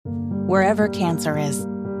Wherever cancer is,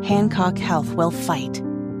 Hancock Health will fight.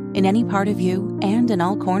 In any part of you and in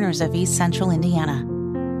all corners of East Central Indiana.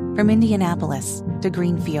 From Indianapolis to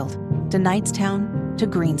Greenfield to Knightstown to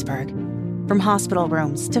Greensburg. From hospital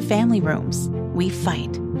rooms to family rooms, we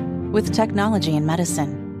fight. With technology and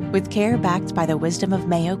medicine, with care backed by the wisdom of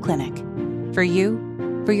Mayo Clinic. For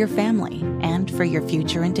you, for your family, and for your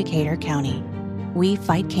future in Decatur County. We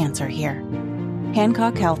fight cancer here.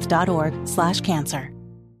 HancockHealth.org/cancer.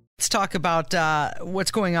 Let's talk about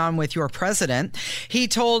what's going on with your president. He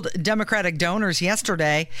told Democratic donors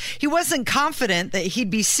yesterday he wasn't confident that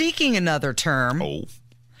he'd be seeking another term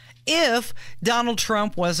if Donald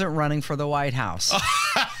Trump wasn't running for the White House.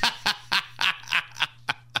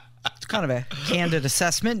 It's kind of a candid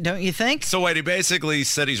assessment, don't you think? So wait, he basically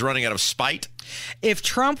said he's running out of spite? If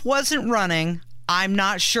Trump wasn't running, I'm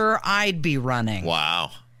not sure I'd be running.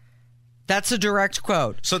 Wow. That's a direct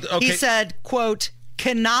quote. So, okay. He said, quote,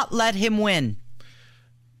 cannot let him win.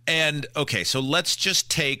 And, okay, so let's just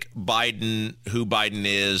take Biden, who Biden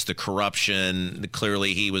is, the corruption.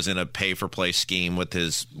 Clearly, he was in a pay-for-play scheme with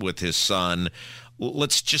his son.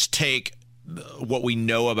 Let's just take what we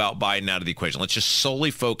know about Biden out of the equation. Let's just solely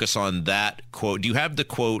focus on that quote. Do you have the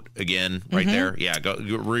quote again right there? Yeah, go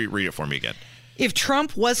read it for me again. If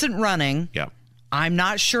Trump wasn't running, I'm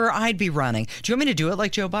not sure I'd be running. Do you want me to do it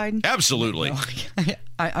like Joe Biden? Absolutely. No,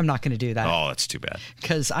 I'm not going to do that. Oh, that's too bad.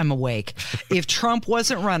 Because I'm awake. If Trump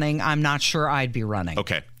wasn't running, I'm not sure I'd be running.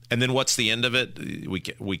 Okay. And then what's the end of it?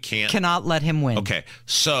 We can't. Cannot let him win. Okay.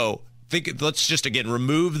 So let's just, again,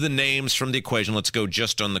 remove the names from the equation. Let's go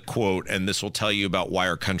just on the quote, and this will tell you about why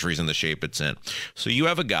our country's in the shape it's in. So you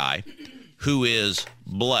have a guy who is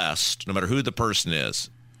blessed, no matter who the person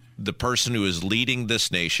is. The person who is leading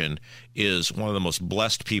this nation is one of the most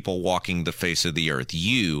blessed people walking the face of the earth.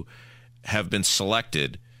 You have been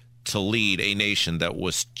selected to lead a nation that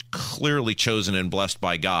was clearly chosen and blessed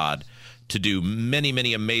by God to do many,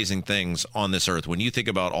 many amazing things on this earth. When you think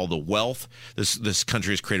about all the wealth, this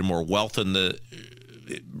country has created more wealth than the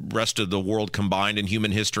rest of the world combined in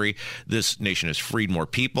human history. This nation has freed more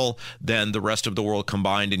people than the rest of the world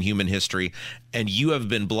combined in human history. And you have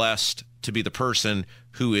been blessed to be the person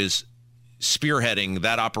who is spearheading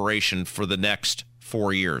that operation for the next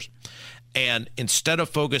 4 years. And instead of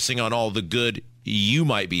focusing on all the good you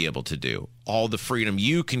might be able to do, all the freedom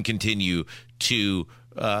you can continue to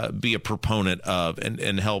be a proponent of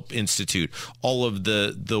and help institute, all of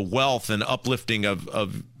the wealth and uplifting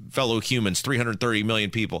of fellow humans, 330 million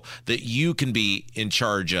people that you can be in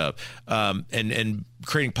charge of, and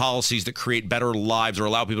creating policies that create better lives or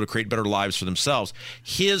allow people to create better lives for themselves.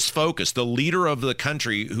 His focus, the leader of the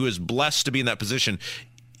country who is blessed to be in that position,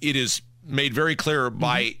 it is made very clear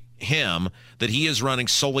by him that he is running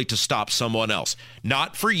solely to stop someone else,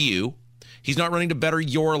 not for you. He's not running to better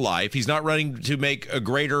your life. He's not running to make a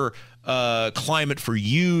greater climate for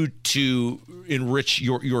you to enrich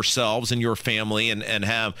yourselves and your family and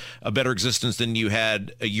have a better existence than you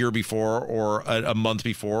had a year before or a month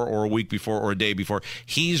before or a week before or a day before.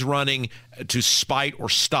 He's running to spite or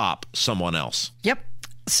stop someone else. Yep.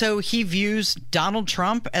 So he views Donald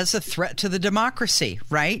Trump as a threat to the democracy,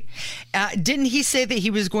 right? Didn't he say that he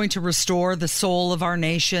was going to restore the soul of our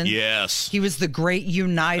nation? Yes. He was the great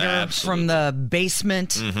uniter from the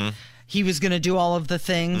basement. He was going to do all of the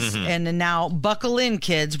things. And now buckle in,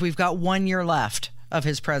 kids. We've got 1 year left of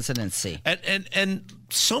his presidency. And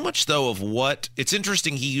so much, though, of what it's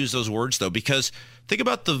interesting he used those words, though, because think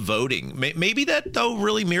about the voting. Maybe that, though,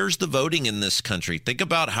 really mirrors the voting in this country. Think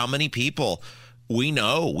about how many people we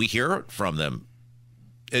hear from them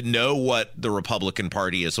and know what the Republican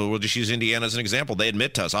Party is. So we'll just use Indiana as an example. They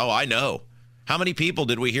admit to us, oh, I know. How many people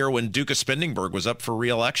did we hear when Duke of Spindingburg was up for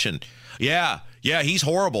re-election? Yeah, he's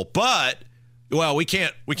horrible, but well, we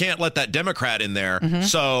can't let that Democrat in there,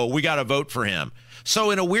 so we got to vote for him.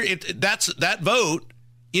 So in a weird, that vote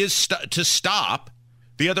is to stop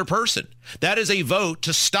the other person. That is a vote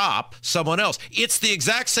to stop someone else. It's the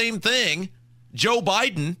exact same thing Joe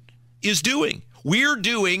Biden is doing. We're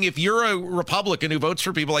doing, if you're a Republican who votes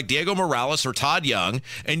for people like Diego Morales or Todd Young,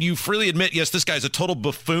 and you freely admit, yes, this guy's a total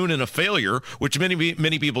buffoon and a failure, which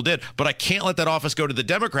many people did, but I can't let that office go to the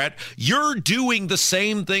Democrat, you're doing the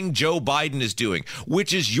same thing Joe Biden is doing,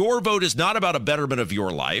 which is your vote is not about a betterment of your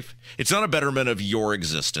life. It's not a betterment of your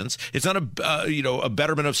existence. It's not a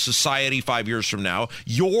betterment of society 5 years from now.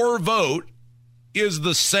 Your vote is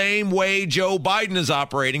the same way Joe Biden is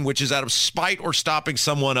operating, which is out of spite or stopping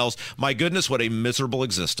someone else. My goodness, what a miserable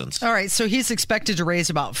existence. All right, so he's expected to raise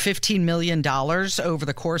about $15 million over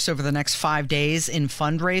the next 5 days in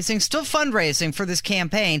fundraising. Still fundraising for this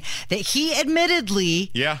campaign that he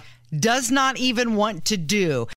admittedly does not even want to do.